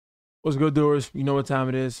What's good, doers? You know what time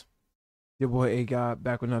it is. Your boy A God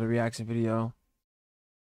back with another reaction video.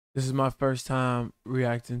 This is my first time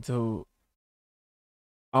reacting to,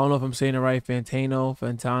 I don't know if I'm saying it right, Fantano.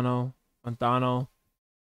 Where's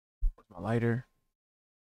my lighter?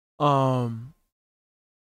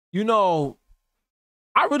 You know,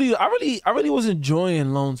 I really was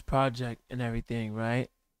enjoying Lone's project and everything, right?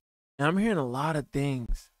 And I'm hearing a lot of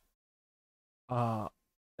things, that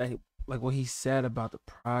like what he said about the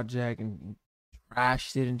project and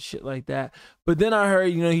trashed it and shit like that. But then I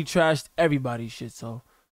heard, he trashed everybody's shit. So,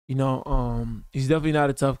 he's definitely not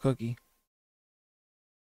a tough cookie.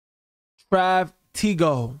 Trav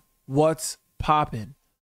Tigo, what's poppin'?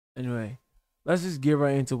 Anyway, let's just get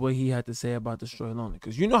right into what he had to say about Destroy Lonely,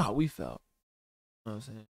 because you know how we felt. You know what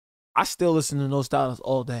I'm saying? I still listen to nOSTYLIST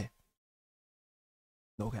all day.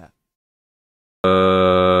 No cap.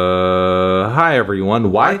 Hi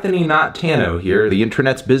everyone, Why Thinny Not Tano here, the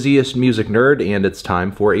internet's busiest music nerd, and it's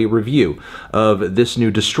time for a review of this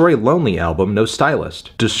new Destroy Lonely album,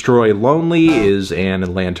 nOSTYLIST. Destroy Lonely is an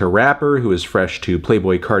Atlanta rapper who is fresh to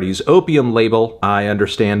Playboi Carti's Opium label. I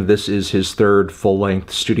understand this is his third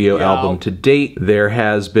full-length studio album to date. There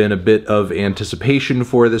has been a bit of anticipation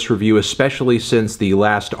for this review, especially since the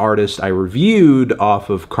last artist I reviewed off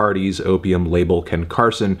of Carti's Opium label, Ken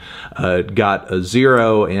Carson, got a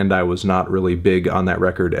 0, and I was not really big on that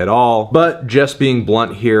record at all. But just being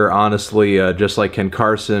blunt here, honestly, just like Ken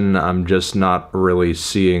Carson, I'm just not really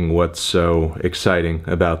seeing what's so exciting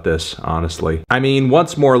about this, honestly. I mean,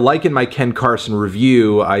 once more, like in my Ken Carson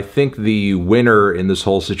review, I think the winner in this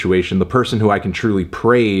whole situation, the person who I can truly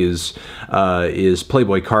praise, is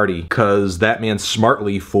Playboi Carti, because that man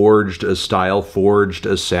smartly forged a style, forged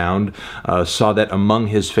a sound, saw that among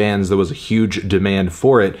his fans there was a huge demand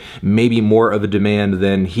for it, maybe more of a demand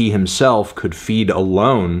than he himself could feed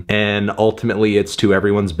alone, and ultimately it's to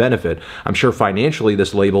everyone's benefit. I'm sure financially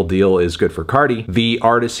this label deal is good for Carti. The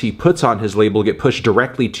artists he puts on his label get pushed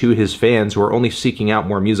directly to his fans who are only seeking out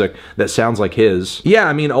more music that sounds like his. Yeah,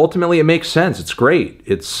 I mean, ultimately it makes sense. It's great.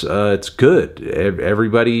 It's good.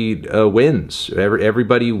 Everybody wins.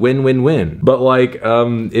 Everybody win. But like,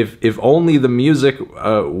 if only the music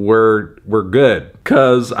were good.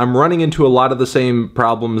 Because I'm running into a lot of the same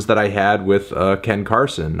problems that I had with Ken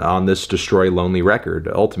Carson on this Destroy Lonely record,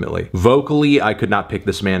 ultimately. Vocally, I could not pick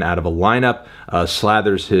this man out of a lineup.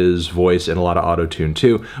 Slathers his voice in a lot of auto-tune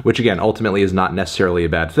too, which again, ultimately is not necessarily a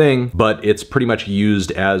bad thing, but it's pretty much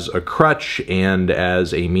used as a crutch and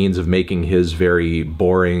as a means of making his very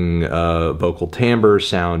boring vocal timbre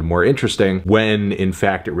sound more interesting, when in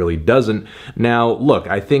fact it really doesn't. Now, look,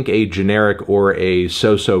 I think a generic or a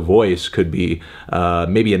so-so voice could be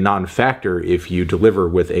maybe a non-factor if you deliver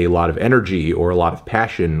with a lot of energy or a lot of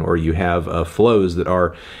passion, or you have flows that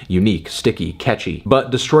are unique, sticky, catchy.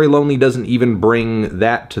 But Destroy Lonely doesn't even bring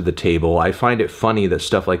that to the table. I find it funny that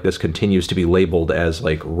stuff like this continues to be labeled as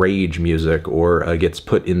like rage music, or gets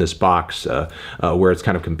put in this box where it's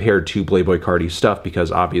kind of compared to Playboi Carti's stuff,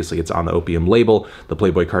 because obviously it's on the Opium label, the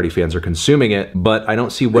Playboi Carti fans are consuming it, but I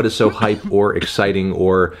don't see what is so hype or exciting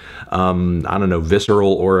or, I don't know,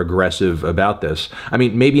 visceral or aggressive about this. I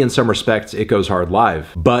mean, maybe in some respects it goes hard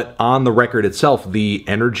live, but on the record itself, the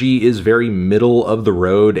energy is very middle of the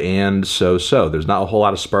road and so-so. There's not a whole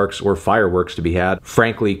lot of sparks or fireworks to be had.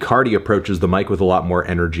 Frankly, Carti approaches the mic with a lot more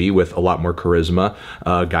energy, with a lot more charisma.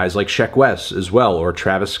 Guys like Sheck Wes as well, or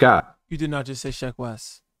Travis Scott. You did not just say Sheck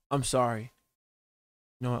Wes. I'm sorry.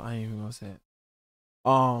 You know what? I ain't even gonna say it.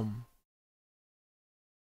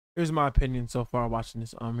 Here's my opinion so far watching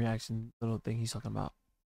this reaction little thing he's talking about.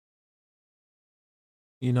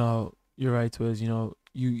 You know, you're right, Twiz. You know,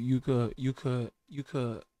 you could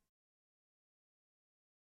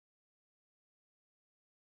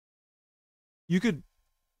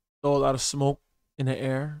throw a lot of smoke in the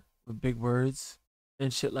air with big words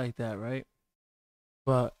and shit like that, right?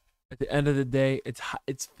 But at the end of the day, it's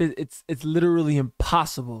literally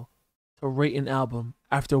impossible to rate an album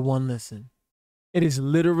after one listen. It is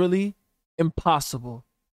literally impossible.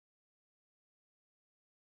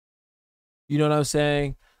 You know what I'm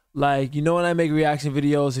saying? Like, you know, when I make reaction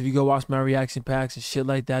videos, if you go watch my reaction packs and shit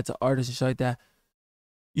like that to artists and shit like that,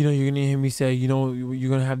 you know, you're gonna hear me say, you know,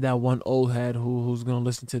 you're gonna have that one old head who's gonna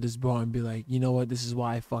listen to this bro and be like, you know what, this is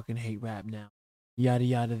why I fucking hate rap now. Yada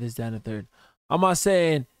yada, this, that, and the third. I'm not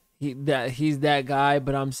saying he's that guy,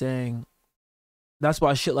 but I'm saying that's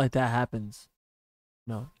why shit like that happens.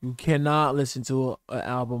 No, you cannot listen to an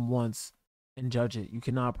album once and judge it. You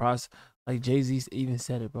cannot process. Like Jay-Z even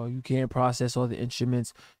said it, bro. You can't process all the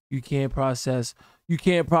instruments. You can't process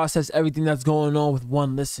everything that's going on with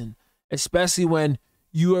one listen. Especially when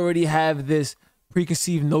you already have this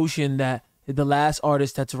preconceived notion that the last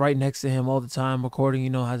artist that's right next to him all the time recording, you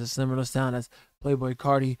know, has a similar sound as Playboi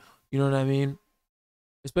Carti. You know what I mean?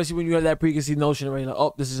 Especially when you have that preconceived notion, right? Like,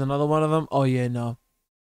 oh, this is another one of them. Oh yeah, no.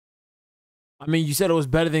 I mean, you said it was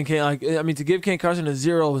better than King. Like, I mean, to give King Carson a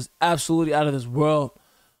 0 was absolutely out of this world.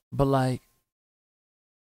 But like,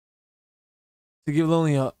 to give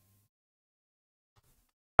Lonely a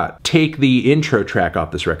take the intro track off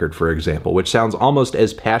this record, for example, which sounds almost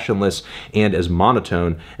as passionless and as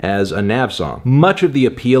monotone as a Nav song. Much of the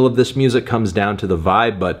appeal of this music comes down to the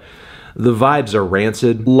vibe, but the vibes are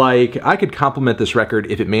rancid. Like, I could compliment this record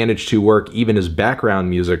if it managed to work even as background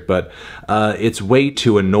music, but it's way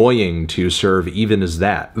too annoying to serve even as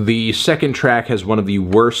that. The second track has one of the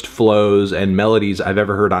worst flows and melodies I've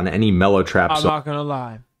ever heard on any mellow trap song. I'm not gonna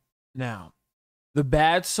lie. Now, the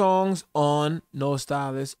bad songs on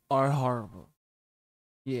nOSTYLIST are horrible.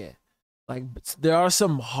 Yeah. Like, there are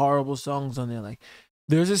some horrible songs on there. Like,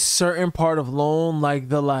 there's a certain part of Lone, like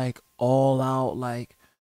the like all out, like,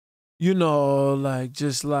 you know, like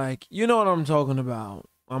just like, you know what I'm talking about.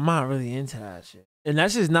 I'm not really into that shit. And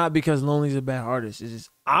that's just not because Lonely's a bad artist. It's just,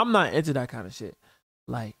 I'm not into that kind of shit.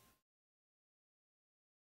 Like,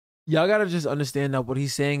 y'all gotta just understand that what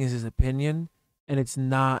he's saying is his opinion, and it's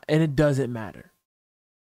not, and it doesn't matter.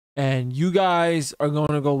 And you guys are going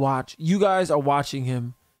to go watch. You guys are watching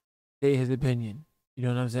him say his opinion. You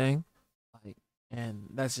know what I'm saying? Like, and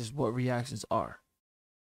that's just what reactions are.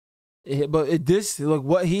 This, look,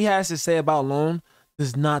 what he has to say about Lone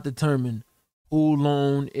does not determine who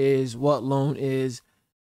Lone is, what Lone is.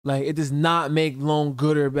 Like, it does not make Lone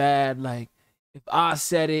good or bad. Like, if I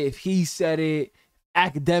said it, if he said it,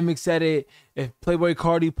 Academic said it, if Playboi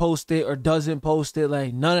Carti posted it or doesn't post it,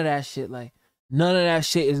 like, none of that shit. Like, none of that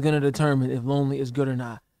shit is going to determine if Lonely is good or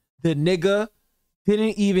not. The nigga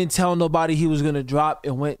didn't even tell nobody he was going to drop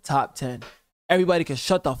and went top 10. Everybody can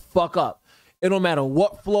shut the fuck up. It don't matter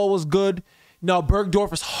what flow was good. No,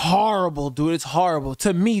 Bergdorf is horrible, dude. It's horrible.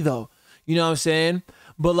 To me, though. You know what I'm saying?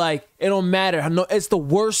 But, like, it don't matter. It's the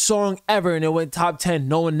worst song ever, and it went top 10.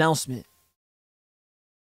 No announcement.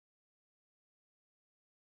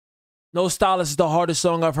 nOSTYLIST is the hardest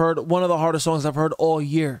song I've heard. One of the hardest songs I've heard all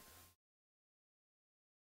year.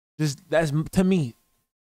 Just, that's, to me,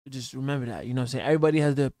 just remember that. You know what I'm saying? Everybody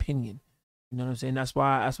has their opinion. You know what I'm saying? That's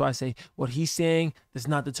why I say what he's saying does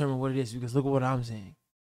not determine what it is, because look at what I'm saying.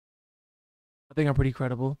 I think I'm pretty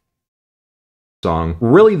credible. Song.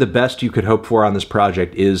 Really, the best you could hope for on this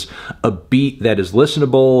project is a beat that is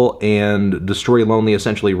listenable, and Destroy Lonely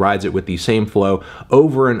essentially rides it with the same flow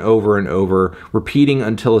over and over and over, repeating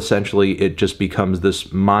until essentially it just becomes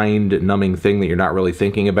this mind-numbing thing that you're not really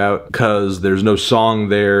thinking about, because there's no song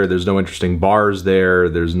there, there's no interesting bars there,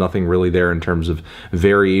 there's nothing really there in terms of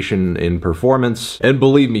variation in performance. And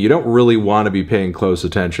believe me, you don't really want to be paying close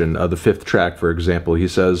attention. The fifth track, for example, he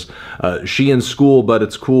says, she in school, but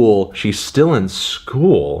it's cool. She's still in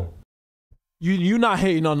school. You not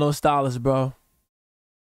hating on nOSTYLIST, bro.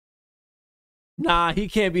 Nah, he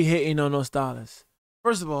can't be hating on nOSTYLIST.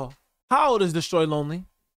 First of all, how old is Destroy Lonely?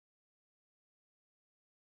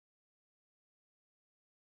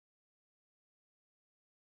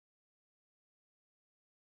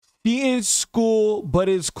 She in school, but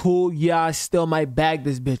it's cool. Yeah, I still might bag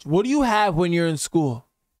this bitch. What do you have when you're in school?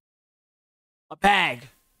 A bag.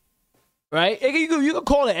 Right? You can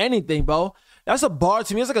call it anything, bro. That's a bar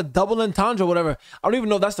to me. It's like a double entendre or whatever. I don't even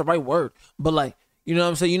know if that's the right word. But like, you know what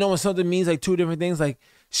I'm saying? You know when something means like two different things? Like,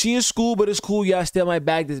 she in school, but it's cool. Yeah, I still might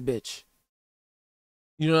bag this bitch.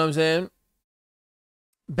 You know what I'm saying?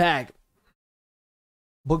 Bag.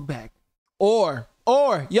 Book bag. Or,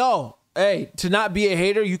 yo, hey, to not be a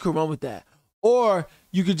hater, you could run with that. Or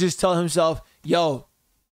you could just tell himself, yo,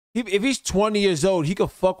 if he's 20 years old, he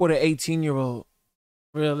could fuck with an 18-year-old.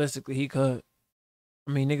 Realistically, he could.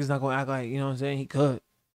 I mean, niggas not gonna act like, you know what I'm saying? He could.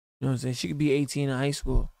 You know what I'm saying? She could be 18 in high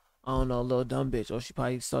school. I don't know, a little dumb bitch. Or she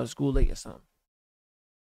probably started school late or something.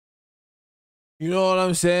 You know what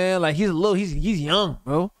I'm saying? Like, he's young,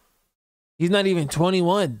 bro. He's not even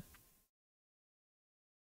 21.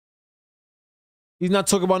 He's not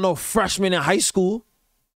talking about no freshman in high school.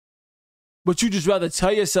 But you just rather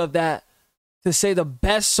tell yourself that to say the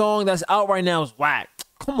best song that's out right now is whack.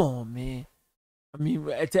 Come on, man. I mean,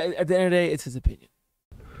 at the end of the day, it's his opinion.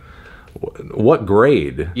 What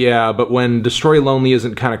grade? Yeah, but when Destroy Lonely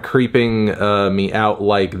isn't kind of creeping me out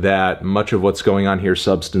like that, much of what's going on here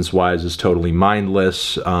substance-wise is totally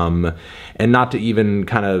mindless. And not to even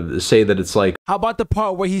kind of say that it's like... How about the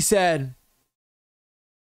part where he said,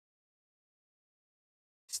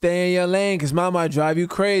 stay in your lane because mama might drive you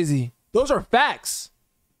crazy. Those are facts.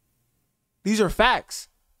 These are facts.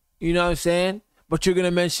 You know what I'm saying? but you're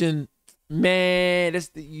gonna mention, man,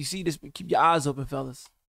 you see this, keep your eyes open, fellas.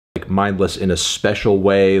 Like mindless in a special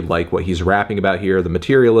way, like what he's rapping about here, the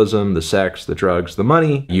materialism, the sex, the drugs, the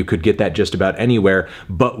money. You could get that just about anywhere,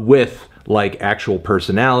 but with like actual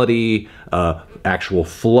personality, actual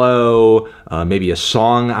flow, maybe a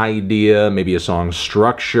song idea, maybe a song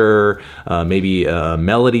structure, maybe a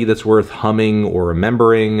melody that's worth humming or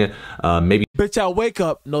remembering, maybe. Bitch, I wake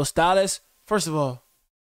up, nOSTYLIST. First of all,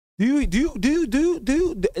 did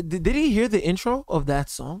he hear the intro of that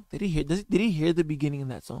song? Did he hear the beginning of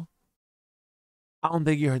that song? I don't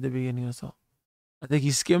think he heard the beginning of the song. I think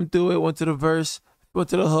he skimmed through it, went to the verse, went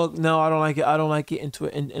to the hook. No, I don't like it. I don't like it, into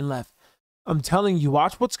it, and left. I'm telling you,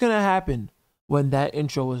 watch what's gonna happen when that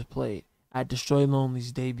intro was played at Destroy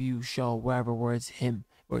Lonely's debut show, wherever, where it's him,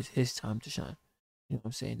 where it's his time to shine. You know what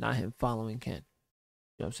I'm saying? Not him following Ken.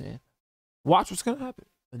 You know what I'm saying? Watch what's gonna happen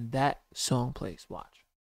when that song plays. Watch.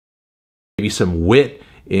 Maybe some wit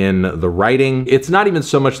in the writing. It's not even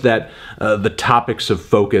so much that the topics of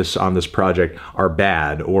focus on this project are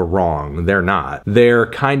bad or wrong. They're not. They're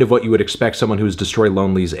kind of what you would expect someone who's Destroy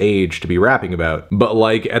Lonely's age to be rapping about. But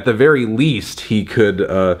like at the very least, he could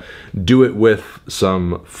do it with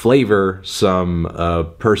some flavor,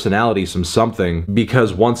 some personality, some something.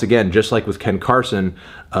 Because once again, just like with Ken Carson,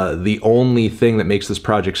 the only thing that makes this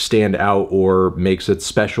project stand out or makes it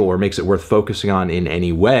special or makes it worth focusing on in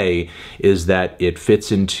any way is that it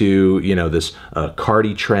fits into, you know, this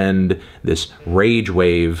Cardi trend, this rage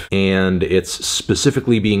wave, and it's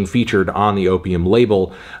specifically being featured on the Opium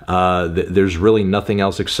label. There's really nothing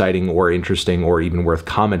else exciting or interesting or even worth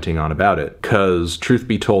commenting on about it. Because truth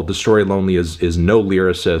be told, Destroy Lonely is no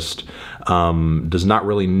lyricist, does not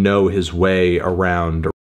really know his way around.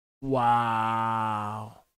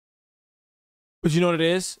 Wow. But you know what it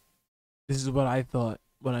is? This is what I thought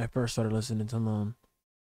when I first started listening to Lone.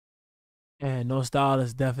 And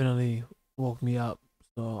nOSTYLIST definitely woke me up.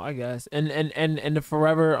 So I guess. And the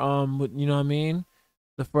Forever, you know what I mean?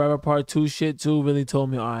 The Forever Part 2 shit too really told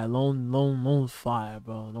me, alright, Lone's fire,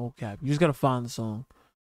 bro. No cap. You just gotta find the song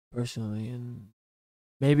personally. And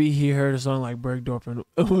maybe he heard a song like Bergdorf and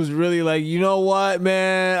it was really like, you know what,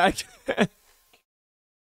 man? I can't.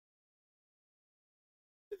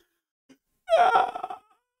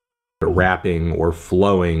 Rapping or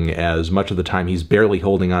flowing, as much of the time he's barely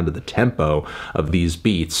holding on to the tempo of these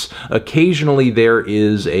beats. Occasionally there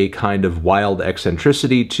is a kind of wild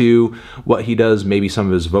eccentricity to what he does. Maybe some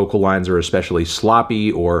of his vocal lines are especially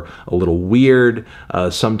sloppy or a little weird.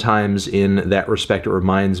 Sometimes in that respect it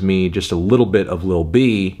reminds me just a little bit of Lil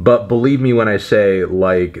B, but believe me when I say,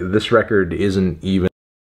 like, this record isn't even.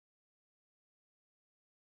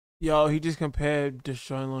 Yo, he just compared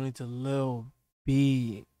Destroy Lonely to Lil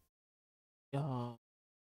B.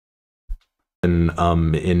 In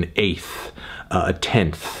 8th,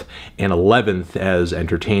 10th, and 11th as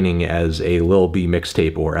entertaining as a Lil B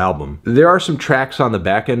mixtape or album. There are some tracks on the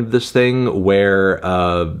back end of this thing where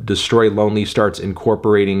Destroy Lonely starts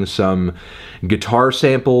incorporating some guitar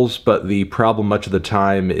samples, but the problem much of the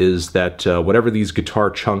time is that whatever these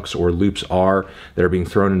guitar chunks or loops are that are being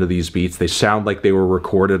thrown into these beats, they sound like they were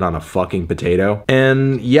recorded on a fucking potato.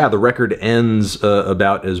 And yeah, the record ends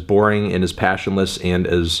about as boring and as passionless and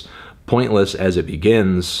as pointless as it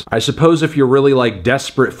begins. I suppose if you're really like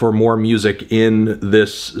desperate for more music in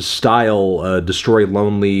this style, Destroy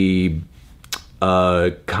Lonely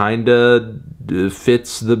kinda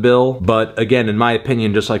fits the bill. But again, in my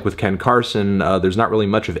opinion, just like with Ken Carson, there's not really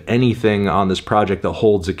much of anything on this project that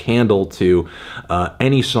holds a candle to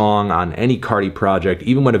any song on any Cardi project,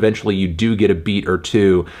 even when eventually you do get a beat or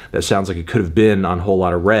two that sounds like it could have been on Whole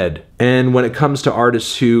Lotta Red. And when it comes to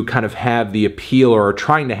artists who kind of have the appeal or are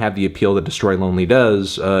trying to have the appeal that Destroy Lonely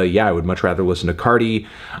does, yeah, I would much rather listen to Cardi.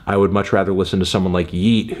 I would much rather listen to someone like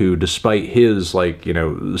Yeat, who despite his, like, you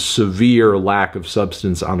know, severe lack of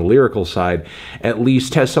substance on the lyrical side, at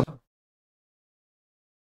least has some.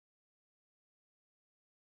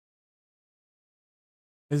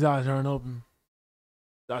 His eyes aren't open.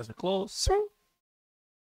 His eyes are closed.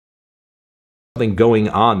 Something going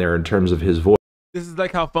on there in terms of his voice. This is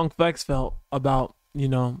like how Funk Flex felt about, you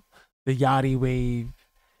know, the Yachty wave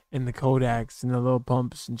and the Kodaks and the Lil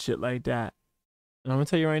Pumps and shit like that. And I'm gonna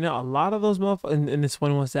tell you right now, a lot of those motherfuckers and the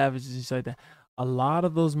 21 Savages and shit like that, a lot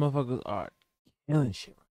of those motherfuckers are killing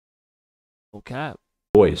shit. No cap.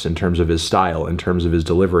 voice, in terms of his style, in terms of his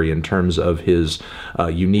delivery, in terms of his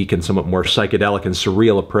unique and somewhat more psychedelic and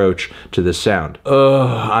surreal approach to this sound.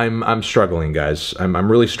 I'm struggling, guys.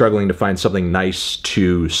 I'm really struggling to find something nice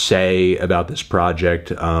to say about this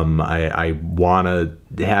project. I want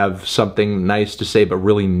to have something nice to say, but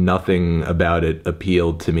really nothing about it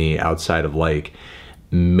appealed to me outside of like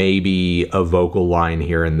maybe a vocal line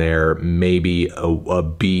here and there, maybe a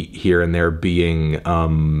beat here and there being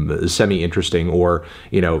semi-interesting, or,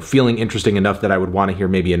 you know, feeling interesting enough that I would want to hear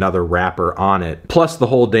maybe another rapper on it. Plus, the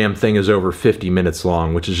whole damn thing is over 50 minutes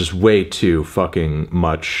long, which is just way too fucking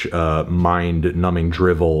much mind-numbing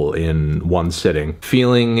drivel in one sitting.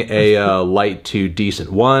 Feeling a light to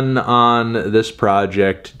decent 1 on this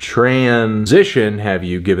project. Transition, have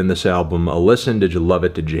you given this album a listen? Did you love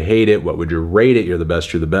it? Did you hate it? What would you rate it? You're the best.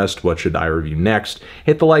 You're the best. What should I review next?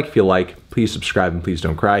 Hit the like if you like. Please subscribe and please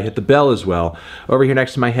don't cry. Hit the bell as well. Over here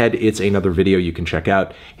next to my head, it's another video you can check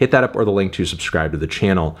out. Hit that up or the link to subscribe to the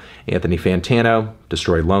channel. Anthony Fantano,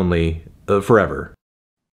 Destroy Lonely, forever.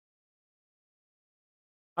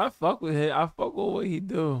 I fuck with it. I fuck with what he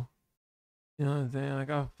do. You know what I'm saying? Like,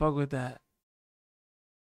 I fuck with that.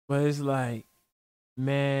 But it's like,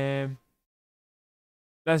 man,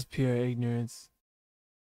 that's pure ignorance.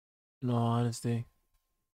 In all honesty.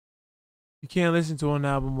 You can't listen to an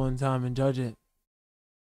album one time and judge it.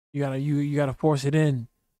 You gotta force it in.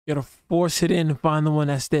 You gotta force it in and find the one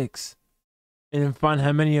that sticks. And then find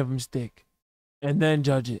how many of them stick. And then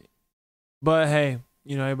judge it. But hey,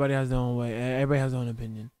 you know, everybody has their own way. Everybody has their own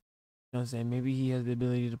opinion. You know what I'm saying? Maybe he has the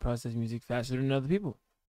ability to process music faster than other people.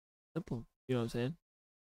 Simple. You know what I'm saying?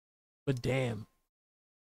 But damn.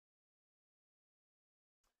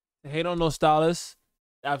 The hate on nOSTYLIST,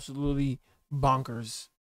 absolutely bonkers.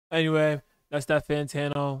 Anyway, that's that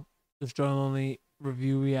Fantano Destroy Lonely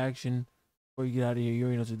review reaction. Before you get out of here, you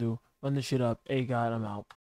already know what to do. Run this shit up. Hey, God, I'm out.